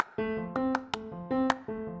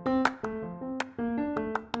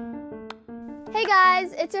Hey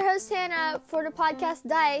guys, it's your host Hannah for the podcast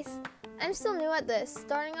Dice. I'm still new at this,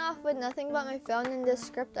 starting off with nothing but my phone and this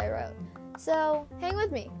script I wrote. So, hang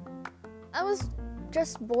with me. I was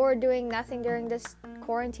just bored doing nothing during this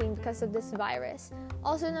quarantine because of this virus,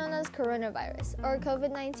 also known as coronavirus, or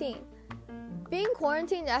COVID-19. Being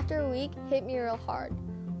quarantined after a week hit me real hard.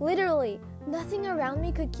 Literally, nothing around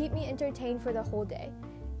me could keep me entertained for the whole day,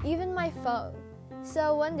 even my phone.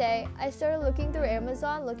 So one day, I started looking through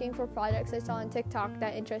Amazon looking for products I saw on TikTok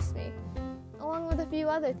that interest me, along with a few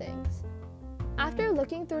other things. After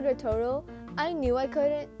looking through the total, I knew I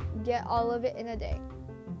couldn't get all of it in a day.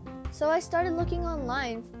 So I started looking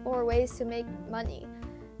online for ways to make money.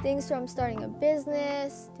 Things from starting a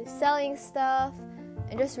business, to selling stuff,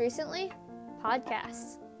 and just recently,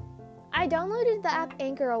 podcasts. I downloaded the app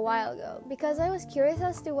Anchor a while ago because I was curious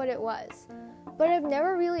as to what it was, but I've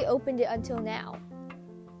never really opened it until now.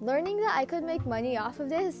 Learning that I could make money off of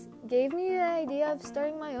this gave me the idea of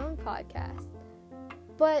starting my own podcast.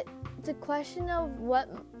 But the question of what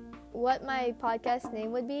my podcast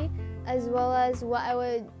name would be, as well as what I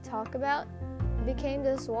would talk about, became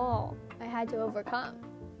this wall I had to overcome.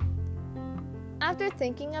 After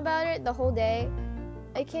thinking about it the whole day,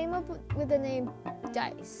 I came up with the name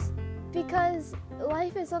Dice, because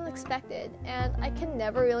life is unexpected and I can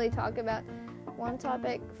never really talk about one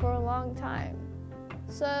topic for a long time.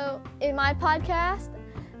 So, in my podcast,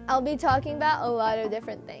 I'll be talking about a lot of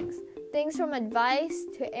different things. Things from advice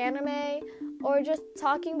to anime, or just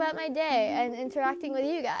talking about my day and interacting with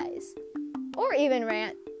you guys. Or even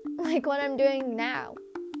rant, like what I'm doing now.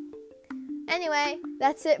 Anyway,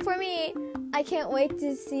 that's it for me. I can't wait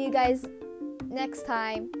to see you guys next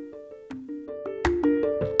time.